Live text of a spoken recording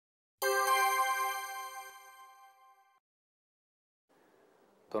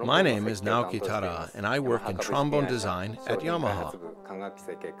My name is Naoki Tada, and I work in trombone design at Yamaha.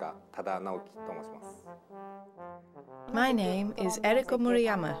 My name is Eriko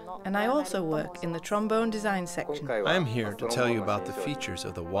Murayama, and I also work in the trombone design section. I am here to tell you about the features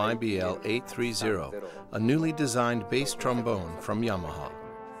of the YBL-830, a newly designed bass trombone from Yamaha.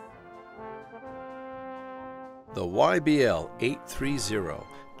 The YBL-830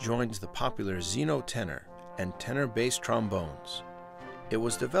 joins the popular Xeno tenor and tenor bass trombones. It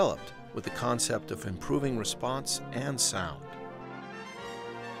was developed with the concept of improving response and sound.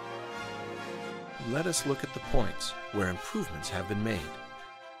 Let us look at the points where improvements have been made.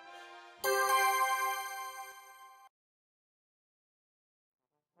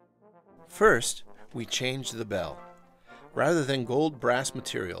 First, we changed the bell. Rather than gold brass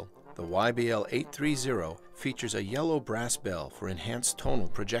material, the YBL-830 features a yellow brass bell for enhanced tonal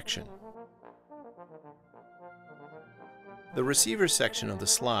projection. The receiver section of the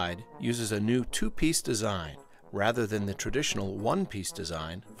slide uses a new two-piece design rather than the traditional one-piece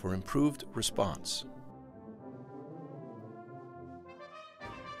design for improved response.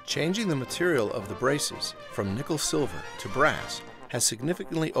 Changing the material of the braces from nickel silver to brass has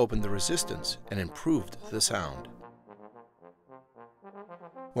significantly opened the resistance and improved the sound.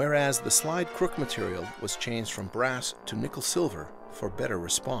 Whereas the slide crook material was changed from brass to nickel silver for better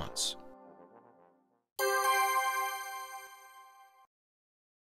response.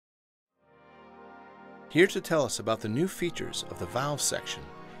 Here to tell us about the new features of the valve section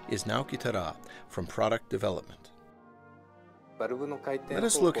is Naoki Tada from Product Development. Let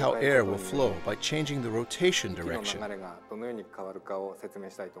us look how air will flow by changing the rotation direction.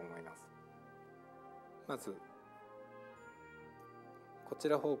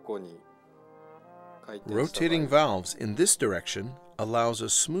 Rotating valves in this direction allows a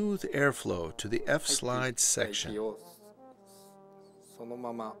smooth airflow to the F slide section.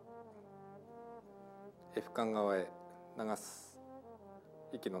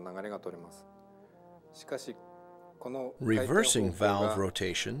 Reversing valve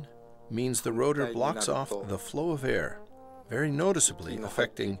rotation means the rotor blocks off the flow of air, very noticeably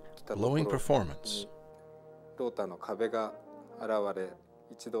affecting blowing performance.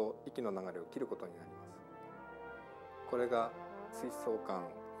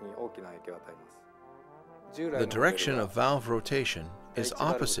 The direction of valve rotation is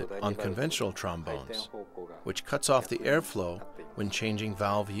opposite on conventional trombones, which cuts off the airflow when changing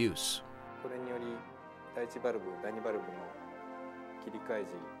valve use.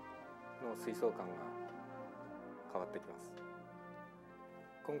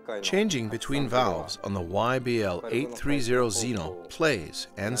 Changing between valves on the YBL-830 Xeno plays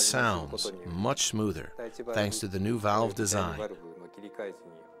and sounds much smoother thanks to the new valve design.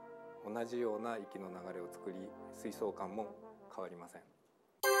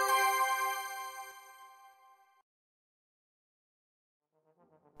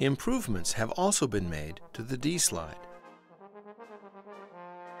 Improvements have also been made to the D slide.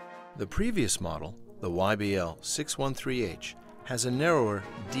 The previous model, the YBL-613H, has a narrower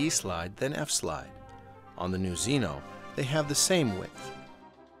D slide than F slide. On the new Xeno, they have the same width.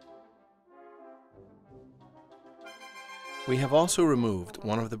 We have also removed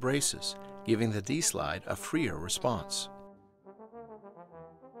one of the braces, giving the D slide a freer response.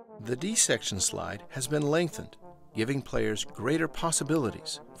 The D section slide has been lengthened, giving players greater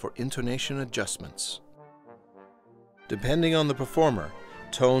possibilities for intonation adjustments. Depending on the performer,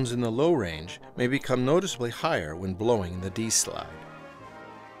 tones in the low range may become noticeably higher when blowing the D slide.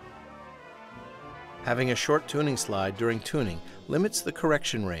 Having a short tuning slide during tuning limits the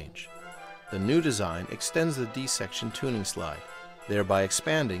correction range. The new design extends the D section tuning slide, thereby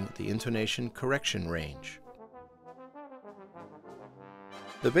expanding the intonation correction range.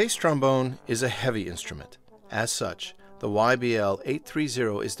 The bass trombone is a heavy instrument. As such, the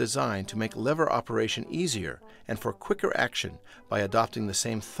YBL-830 is designed to make lever operation easier and for quicker action by adopting the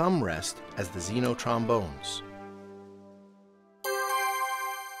same thumb rest as the Xeno trombones.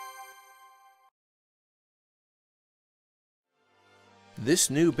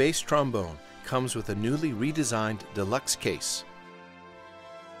 This new bass trombone comes with a newly redesigned deluxe case.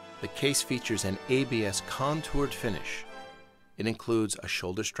 The case features an ABS contoured finish. It includes a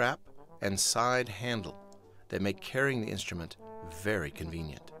shoulder strap and side handle that make carrying the instrument very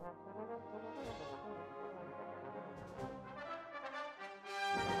convenient.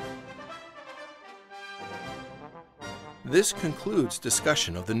 This concludes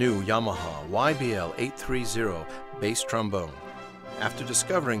discussion of the new Yamaha YBL-830 bass trombone. After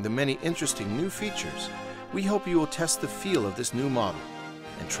discovering the many interesting new features, we hope you will test the feel of this new model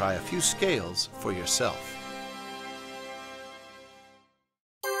and try a few scales for yourself.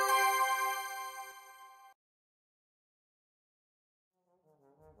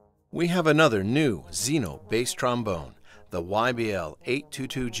 We have another new Xeno bass trombone, the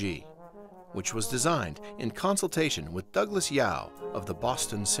YBL-822G, which was designed in consultation with Douglas Yao of the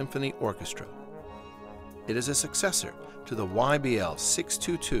Boston Symphony Orchestra. It is a successor to the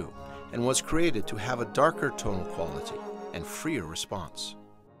YBL-622 and was created to have a darker tonal quality and freer response.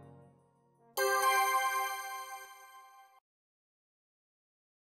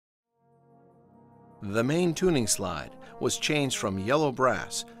 The main tuning slide was changed from yellow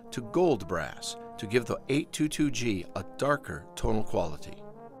brass to gold brass to give the 822G a darker tonal quality.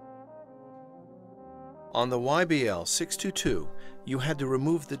 On the YBL-622, you had to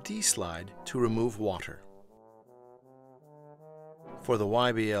remove the D slide to remove water. For the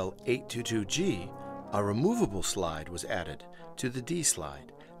YBL-822G, a removable slide was added to the D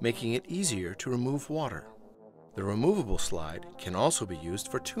slide, making it easier to remove water. The removable slide can also be used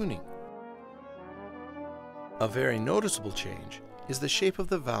for tuning. A very noticeable change is the shape of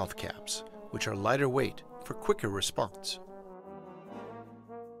the valve caps, which are lighter weight for quicker response.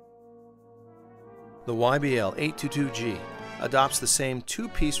 The YBL-822G adopts the same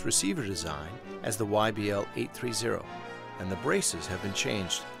two-piece receiver design as the YBL-830, and the braces have been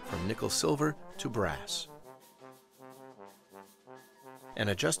changed from nickel silver to brass. An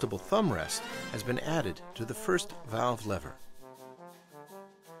adjustable thumb rest has been added to the first valve lever.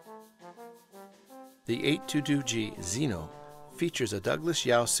 The 822G Xeno features a Douglas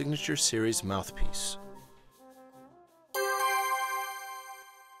Yao Signature Series mouthpiece.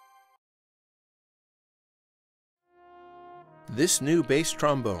 This new bass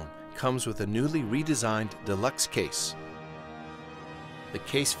trombone comes with a newly redesigned deluxe case. The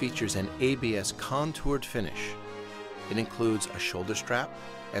case features an ABS contoured finish. It includes a shoulder strap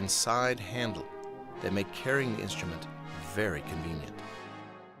and side handle that make carrying the instrument very convenient.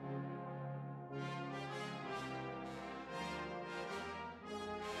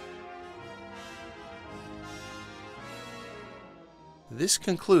 This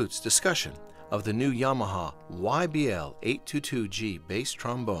concludes discussion of the new Yamaha YBL-822G bass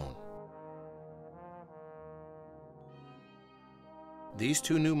trombone. These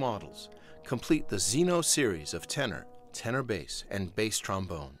two new models complete the Xeno series of tenor, tenor bass, and bass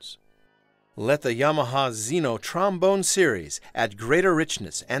trombones. Let the Yamaha Xeno Trombone series add greater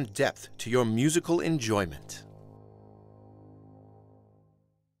richness and depth to your musical enjoyment.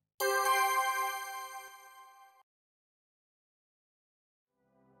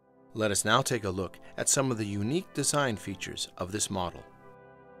 Let us now take a look at some of the unique design features of this model.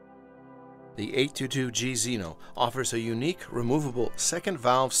 The 822G Xeno offers a unique removable second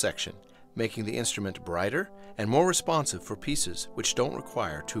valve section, making the instrument brighter and more responsive for pieces which don't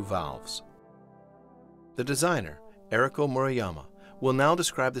require two valves. The designer, Eriko Murayama, will now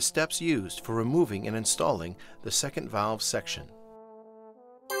describe the steps used for removing and installing the second valve section.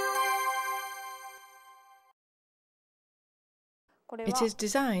 It is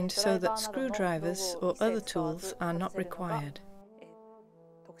designed so that screwdrivers or other tools are not required.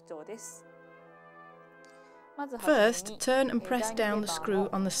 First, turn and press down the screw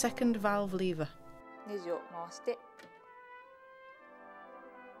on the second valve lever.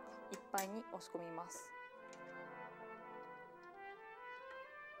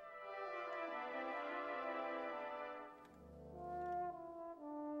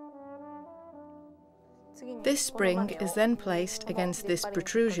 This spring is then placed against this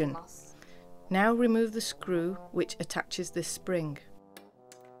protrusion. Now remove the screw which attaches this spring.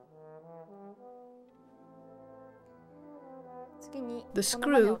 The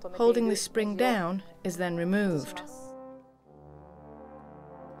screw holding this spring down is then removed.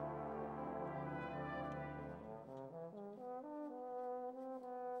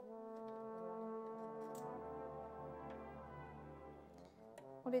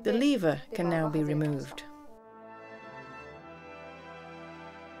 The lever can now be removed.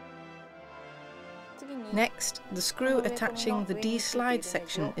 Next, the screw attaching the D slide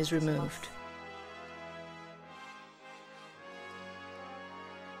section is removed.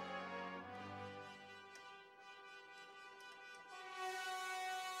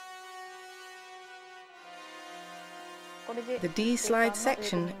 The D slide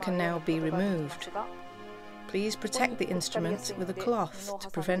section can now be removed. Please protect the instrument with a cloth to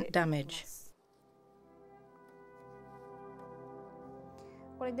prevent damage.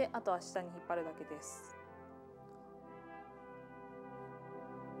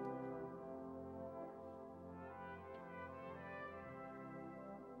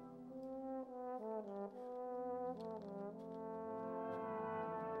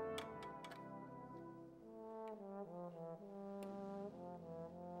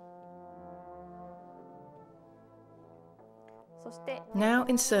 Now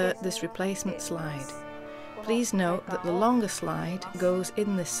insert this replacement slide. Please note that the longer slide goes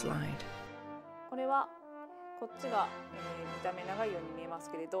in this slide. これはこっちが見た目長いように見えま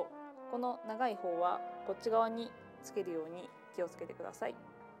すけれど、この長い方はこっち側につけるように気をつけてください。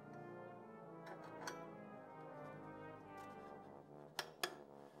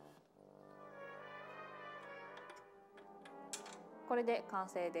これで完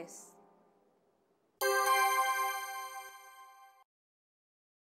成です。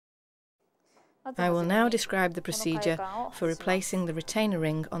I will now describe the procedure for replacing the retainer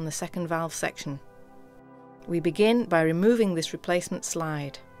ring on the second valve section. We begin by removing this replacement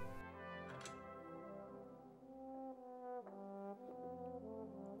slide.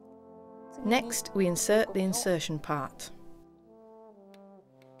 Next, we insert the insertion part.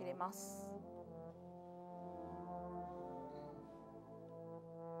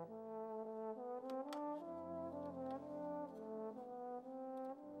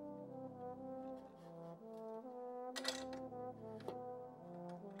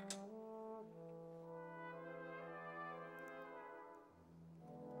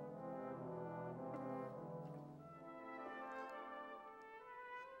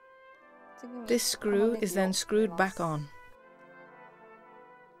 This screw is then screwed back on.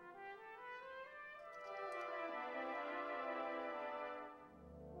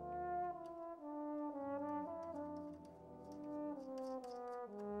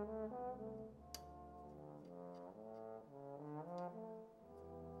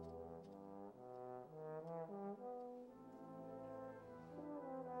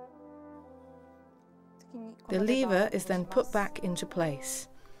 The lever is then put back into place.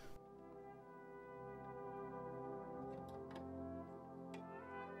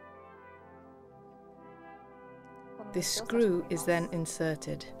 This screw is then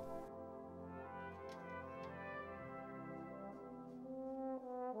inserted.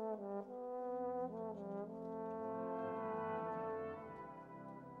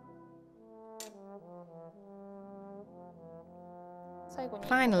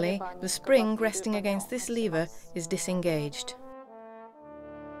 Finally, the spring resting against this lever is disengaged.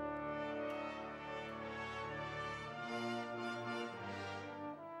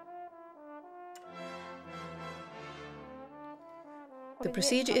 The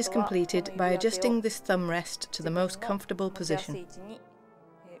procedure is completed by adjusting this thumb rest to the most comfortable position.